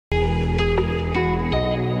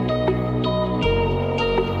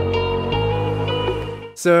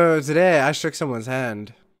So today I shook someone's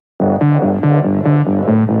hand.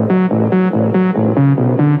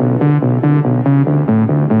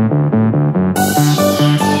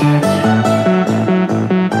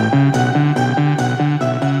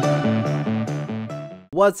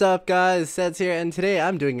 What's up guys, Seds here, and today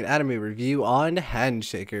I'm doing an anime review on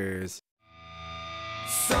Handshakers.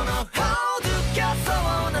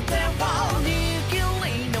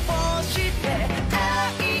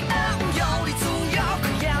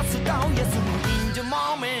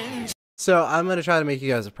 So I'm going to try to make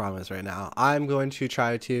you guys a promise right now. I'm going to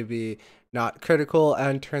try to be not critical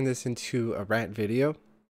and turn this into a rant video.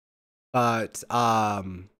 But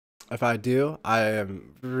if I do, I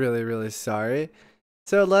am really sorry.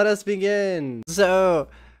 So let us begin. So,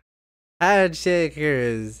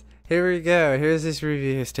 Handshakers. Here we go. Here's this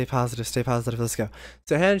review. Stay positive, let's go.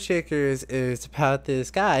 So Handshakers is about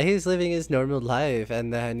this guy. He's living his normal life,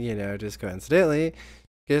 and then, you know, just coincidentally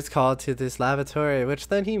gets called to this laboratory, which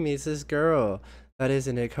then he meets this girl that is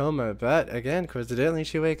in a coma. But again, coincidentally,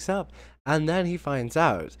 she wakes up, and then he finds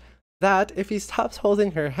out that if he stops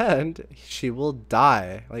holding her hand, she will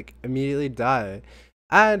die, like immediately die.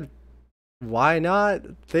 And why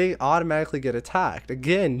not? They automatically get attacked.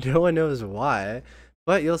 Again, no one knows why,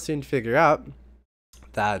 but you'll soon figure out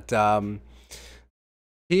that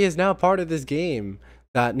he is now part of this game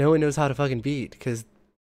that no one knows how to fucking beat, because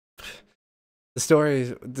the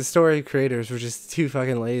story creators were just too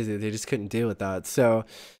fucking lazy. They just couldn't deal with that. So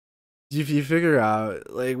if you figure out,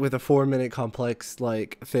 like, with a 4-minute complex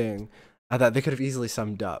like thing that they could have easily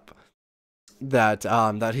summed up, that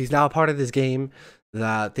that he's now part of this game,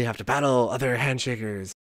 that they have to battle other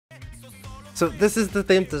handshakers. So this is the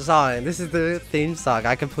theme design. This is the theme song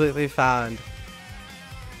I completely found.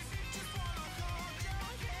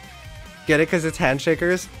 Get it? Because it's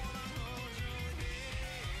handshakers.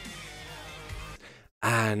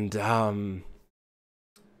 And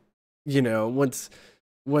you know, once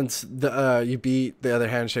the you beat the other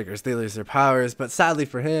handshakers, they lose their powers. But sadly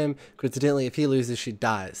for him, coincidentally, if he loses, she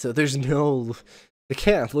dies. So there's no, they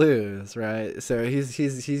can't lose, right? So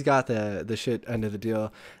he's got the shit end of the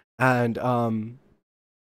deal. And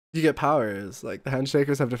you get powers. Like, the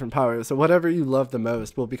handshakers have different powers. So whatever you love the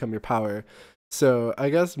most will become your power. So I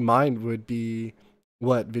guess mine would be,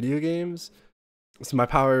 what, video games? So my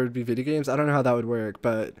power would be video games. I don't know how that would work,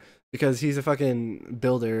 but because he's a fucking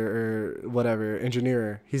builder or whatever,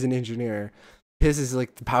 engineer. He's an engineer. His is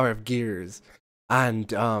like the power of gears.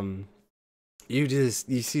 And you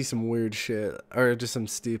see some weird shit, or just some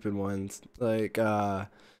stupid ones. Like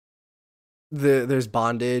there's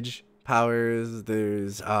bondage powers,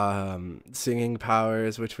 there's singing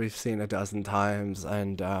powers, which we've seen a dozen times,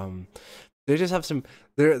 and they just have some.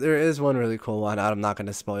 There is one really cool one. I'm not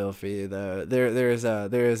gonna spoil for you though. There is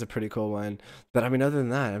a pretty cool one. But I mean, other than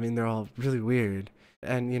that, I mean, they're all really weird.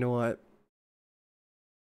 And you know what?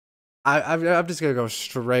 I'm just gonna go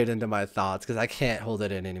straight into my thoughts because I can't hold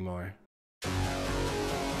it in anymore.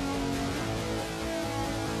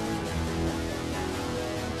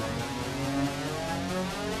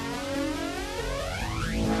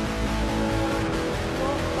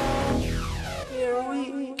 Here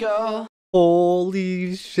we go.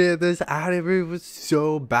 Holy shit, this anime was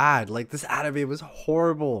so bad. Like, this anime was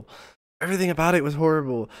horrible. Everything about it was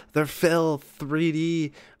horrible. Their fail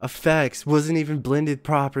 3D effects wasn't even blended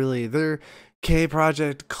properly. Their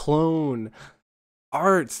K-Project clone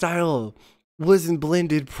art style wasn't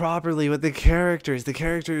blended properly with the characters. The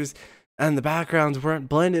characters and the backgrounds weren't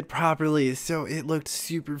blended properly, so it looked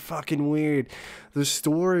super fucking weird. The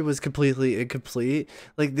story was completely incomplete.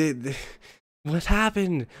 Like, what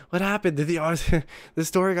happened? What happened? Did the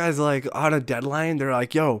story guys, like, on a deadline? They're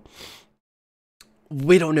like, "Yo,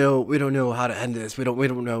 we don't know how to end this. We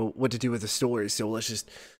don't know what to do with the story. So let's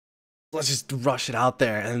just rush it out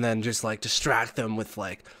there, and then just like distract them with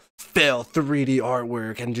like fail 3D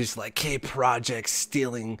artwork and just like K-Project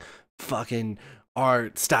stealing fucking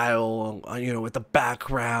art style, you know, with the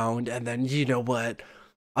background. And then, you know what?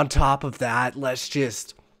 On top of that, let's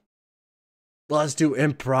do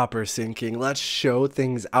improper syncing. Let's show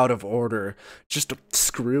things out of order just to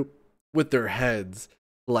screw with their heads.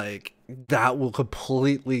 Like, that will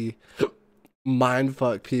completely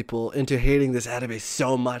mindfuck people into hating this anime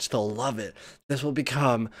so much they'll love it. This will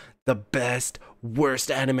become the best, worst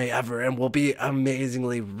anime ever, and we'll be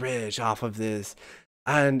amazingly rich off of this.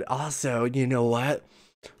 And also, you know what?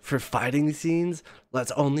 For fighting scenes,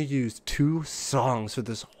 let's only use 2 songs for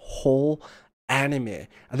this whole anime,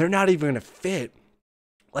 and they're not even gonna fit.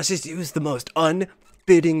 Let's just use the most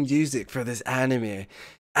unfitting music for this anime.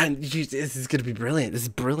 And this is gonna be brilliant. This is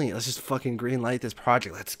brilliant. Let's just fucking green light this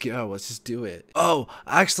project. Let's go. Let's just do it. Oh,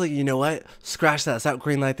 actually, you know what? Scratch that. Let's not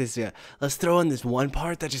green light this yet. Let's throw in this one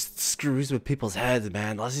part that just screws with people's heads,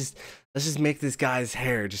 man. Let's just make this guy's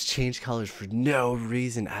hair just change colors for no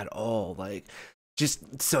reason at all. Like,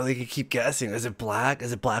 just so they can keep guessing. Is it black?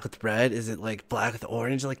 Is it black with red? Is it like black with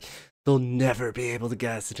orange? Like, they'll never be able to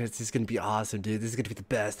guess. And it's just gonna be awesome, dude. This is gonna be the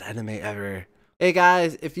best anime ever. Hey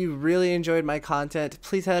guys, if you really enjoyed my content,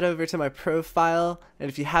 please head over to my profile, and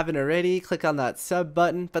if you haven't already, click on that sub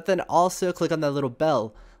button, but then also click on that little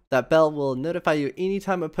bell. That bell will notify you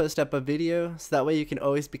anytime I post up a video, so that way you can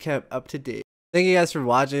always be kept up to date. Thank you guys for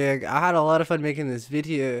watching. I had a lot of fun making this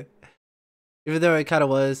video, even though it kind of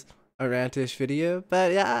was a rantish video,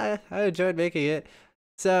 but yeah, I enjoyed making it.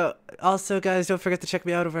 So, also guys, don't forget to check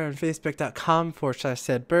me out over on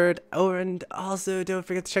facebook.com/SedBird, and also don't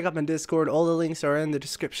forget to check out my Discord. All the links are in the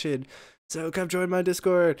description, so come join my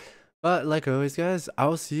Discord. But like always guys, I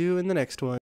will see you in the next one.